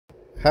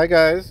Hi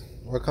guys,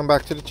 welcome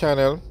back to the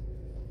channel.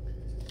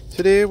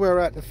 Today we're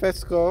at the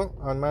Fesco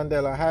on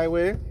Mandela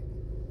Highway,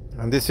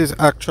 and this is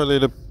actually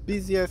the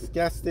busiest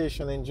gas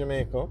station in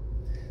Jamaica.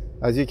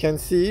 As you can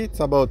see, it's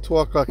about 2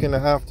 o'clock in the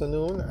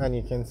afternoon, and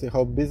you can see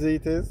how busy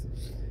it is.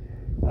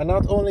 And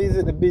not only is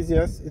it the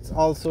busiest, it's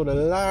also the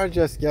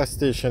largest gas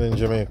station in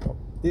Jamaica.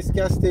 This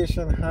gas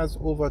station has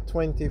over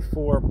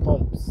 24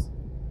 pumps,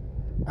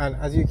 and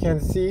as you can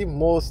see,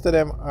 most of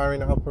them are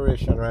in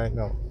operation right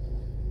now.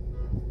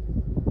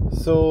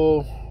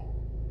 So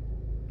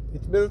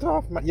it's built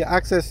off. You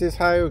access this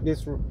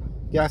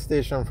gas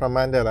station from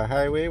Mandela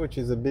Highway, which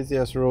is the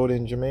busiest road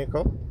in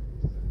Jamaica.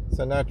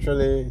 So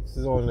naturally, it's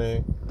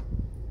only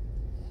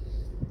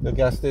the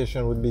gas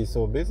station would be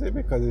so busy,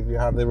 because if you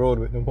have the road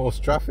with the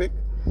most traffic,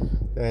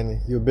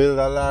 then you build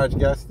a large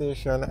gas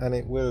station and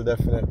it will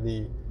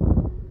definitely.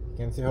 You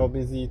can see how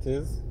busy it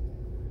is.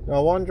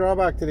 Now, one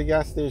drawback to the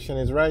gas station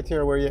is right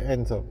here where you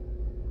enter.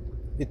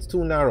 It's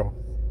too narrow.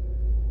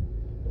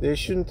 They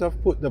shouldn't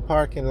have put the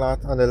parking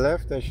lot on the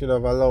left. They should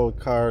have allowed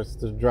cars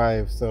to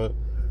drive. So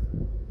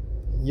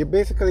you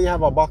basically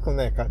have a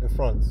bottleneck at the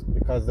front,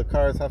 because the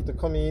cars have to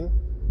come in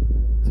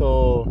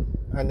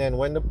and then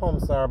when the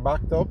pumps are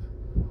backed up,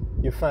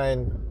 you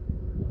find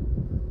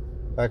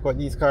like what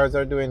these cars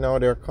are doing now,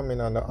 they're coming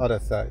on the other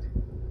side.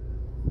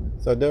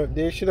 So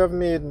they should have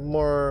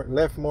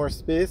left more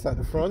space at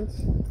the front,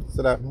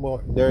 so that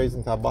there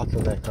isn't a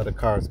bottleneck of the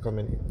cars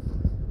coming in.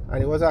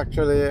 And it was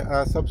actually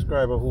a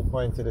subscriber who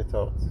pointed it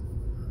out.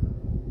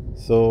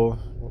 So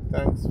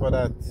thanks for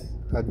that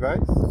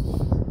advice.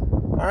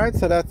 Alright,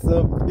 so that's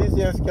the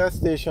busiest gas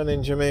station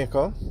in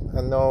Jamaica.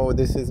 And now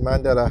this is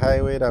Mandela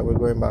Highway that we're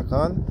going back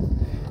on.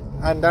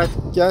 And that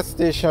gas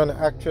station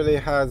actually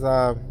has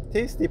a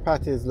Tasty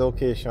Patties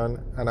location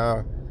and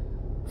a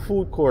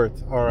food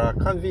court, or a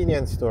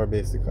convenience store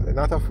basically.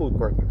 Not a food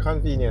court, a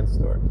convenience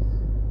store.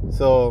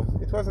 So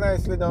it was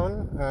nicely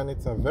done, and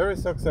it's a very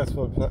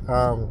successful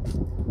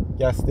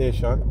gas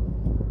station.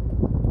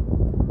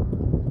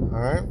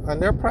 Alright,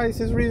 and their price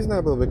is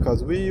reasonable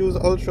because we use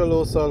ultra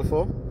low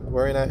sulfur.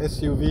 We're in an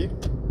SUV,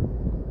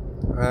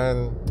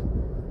 and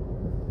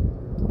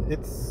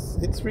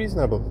it's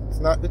reasonable. It's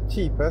not the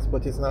cheapest,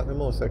 but it's not the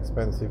most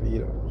expensive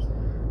either.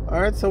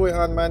 Alright, so we're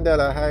on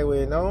Mandela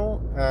Highway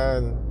now,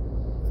 and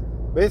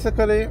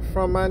basically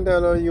from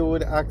Mandela you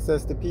would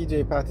access the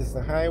PJ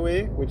Patterson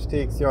Highway, which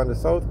takes you on the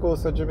south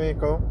coast of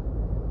Jamaica,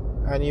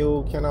 and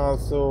you can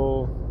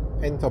also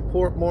enter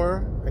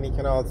Portmore, and you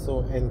can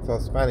also enter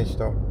Spanish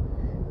Town.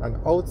 And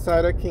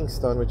outside of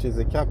Kingston, which is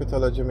the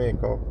capital of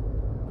Jamaica,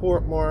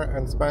 Portmore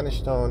and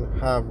Spanish Town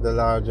have the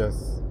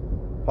largest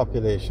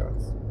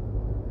populations.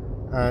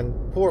 And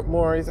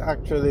Portmore is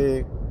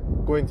actually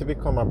going to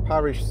become a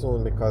parish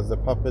soon, because the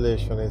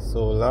population is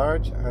so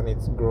large and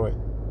it's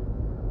growing.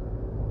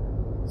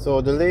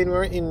 So the lane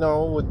we're in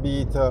now would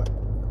be to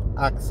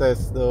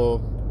access the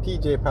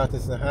PJ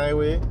Patterson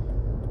Highway,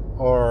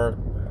 or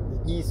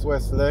the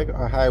east-west leg,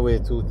 or Highway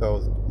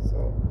 2000.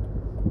 So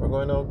we're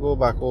going to go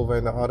back over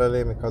in the other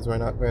lane, because we're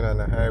not going on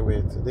the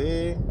highway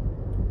today.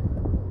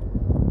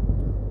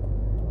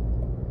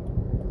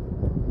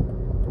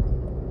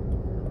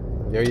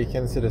 And there you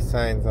can see the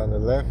signs on the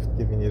left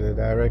giving you the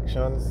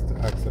directions to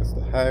access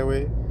the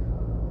highway.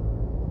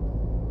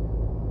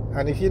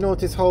 And if you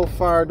notice how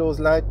far those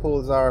light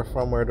poles are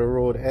from where the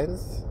road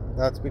ends,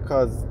 that's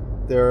because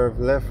they've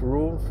left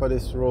room for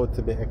this road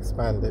to be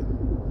expanded.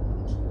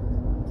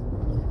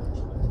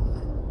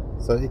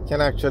 So it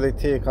can actually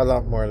take a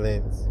lot more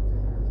lanes.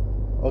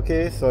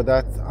 Okay, so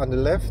that's on the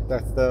left,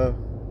 that's the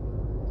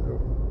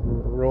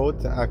road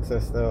to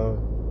access the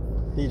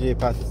PJ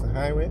Patterson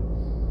Highway.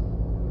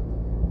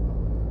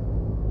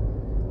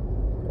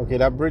 Okay,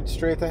 that bridge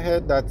straight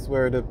ahead, that's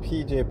where the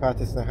PJ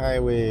Patterson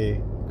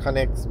Highway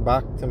connects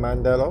back to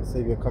Mandela. So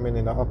if you're coming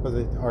in the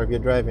opposite, or if you're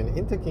driving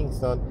into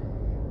Kingston,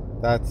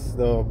 that's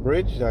the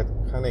bridge that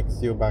connects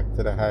you back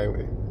to the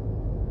highway.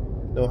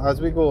 Now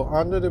as we go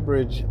under the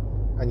bridge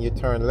and you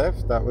turn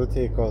left, that will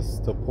take us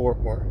to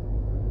Portmore.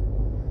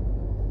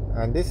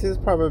 And this is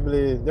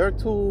probably, there are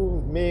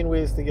two main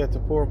ways to get to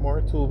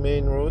Portmore, two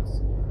main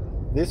roads.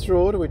 This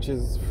road, which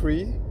is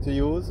free to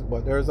use,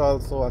 but there's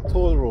also a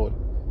toll road.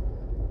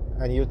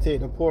 And you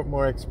take the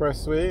Portmore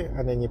Expressway,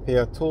 and then you pay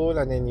a toll,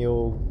 and then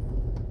you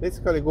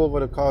basically go over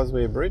the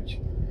Causeway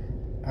Bridge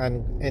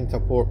and enter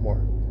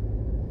Portmore.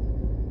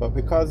 But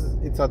because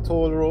it's a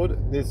toll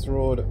road, this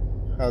road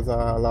has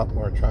a lot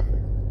more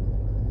traffic.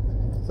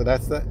 So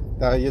that's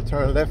that you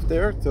turn left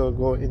there to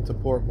go into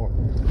Portmore.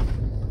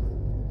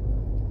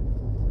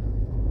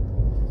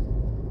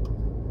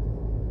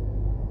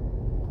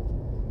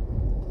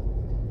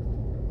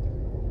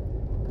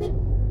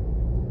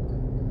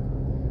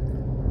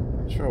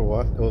 Not sure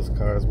what those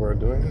cars were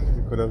doing.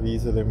 They could have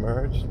easily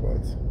merged,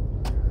 but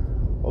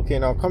okay,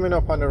 now coming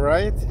up on the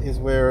right is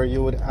where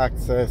you would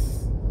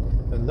access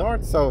the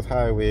North-South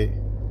Highway,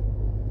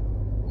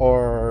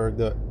 or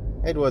the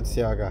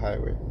Edward-Seaga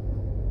Highway.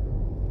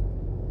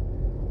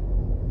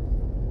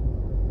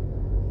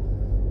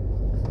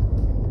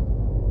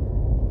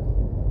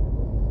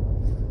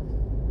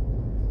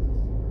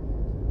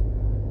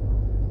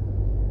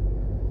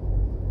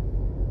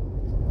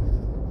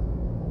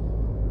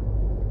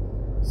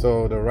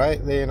 So the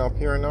right lane up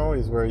here now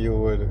is where you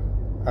would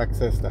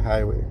access the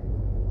highway.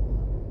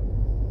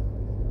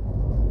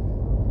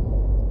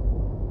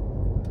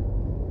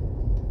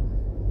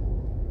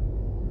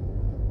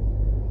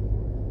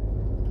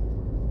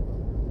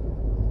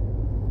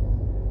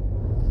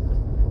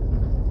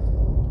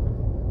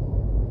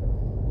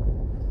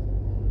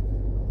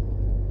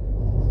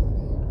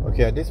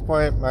 Okay, at this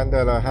point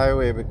Mandela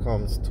Highway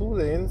becomes 2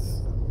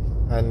 lanes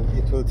and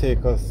it will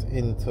take us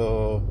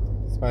into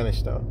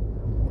Spanish Town.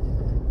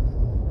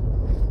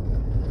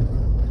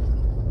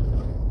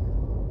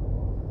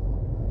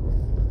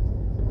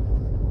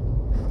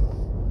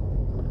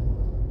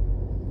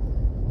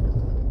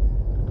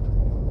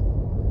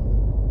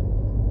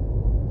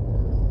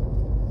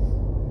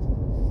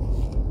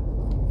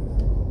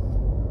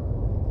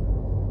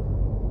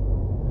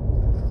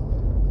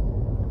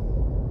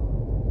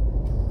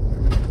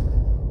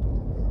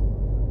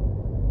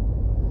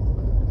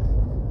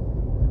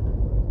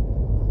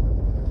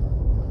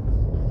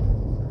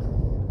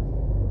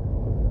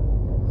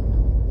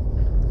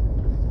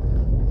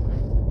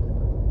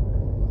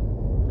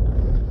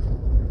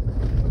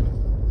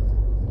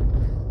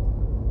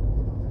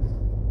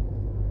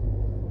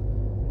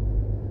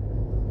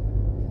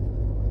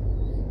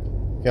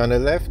 Okay, on the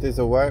left is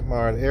a White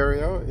Mart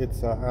area.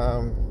 It's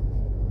a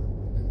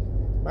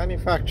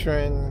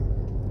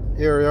manufacturing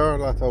area, a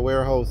lot of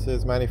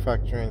warehouses,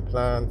 manufacturing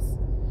plants.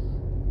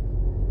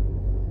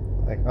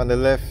 Like on the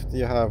left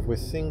you have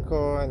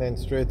Wisinco, and then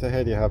straight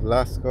ahead you have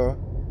Lasco,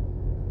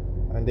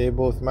 and they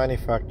both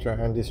manufacture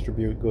and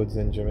distribute goods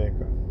in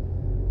Jamaica.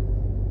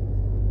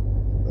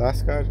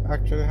 Lasco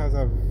actually has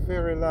a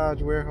very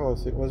large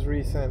warehouse. It was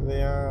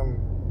recently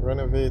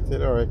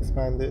renovated or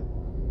expanded.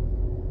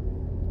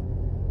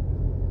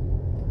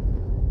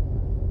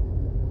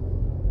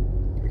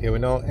 Okay, we're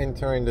now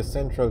entering the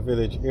Central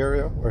Village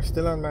area. We're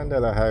still on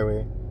Mandela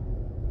Highway.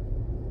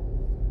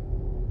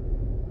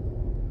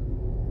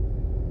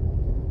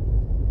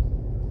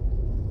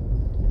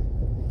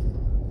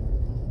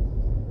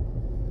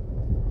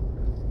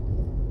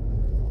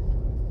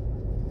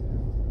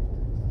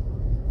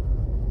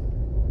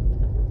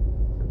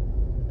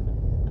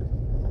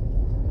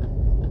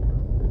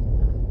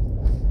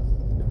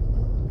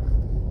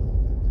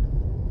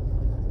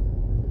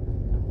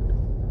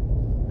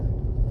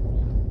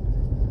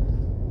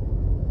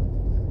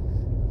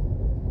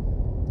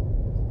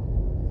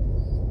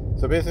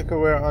 So basically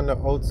we're on the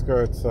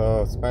outskirts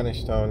of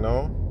Spanish Town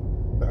now,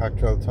 the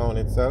actual town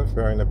itself.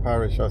 We're in the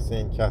parish of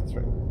St.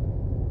 Catherine.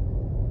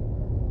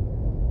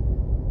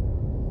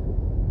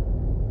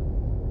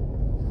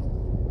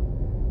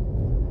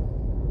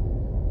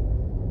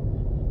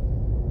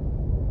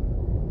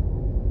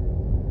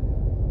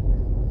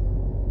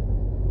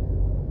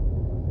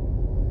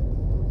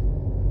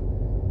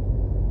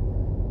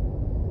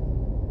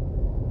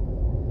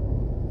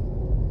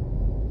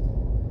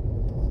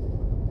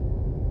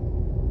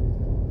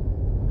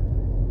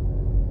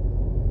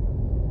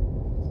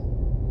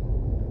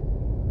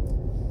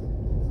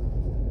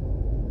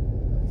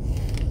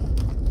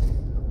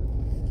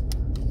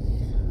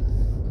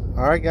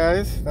 Alright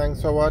guys,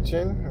 thanks for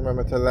watching.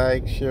 Remember to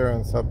like, share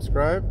and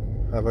subscribe.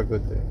 Have a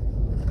good day.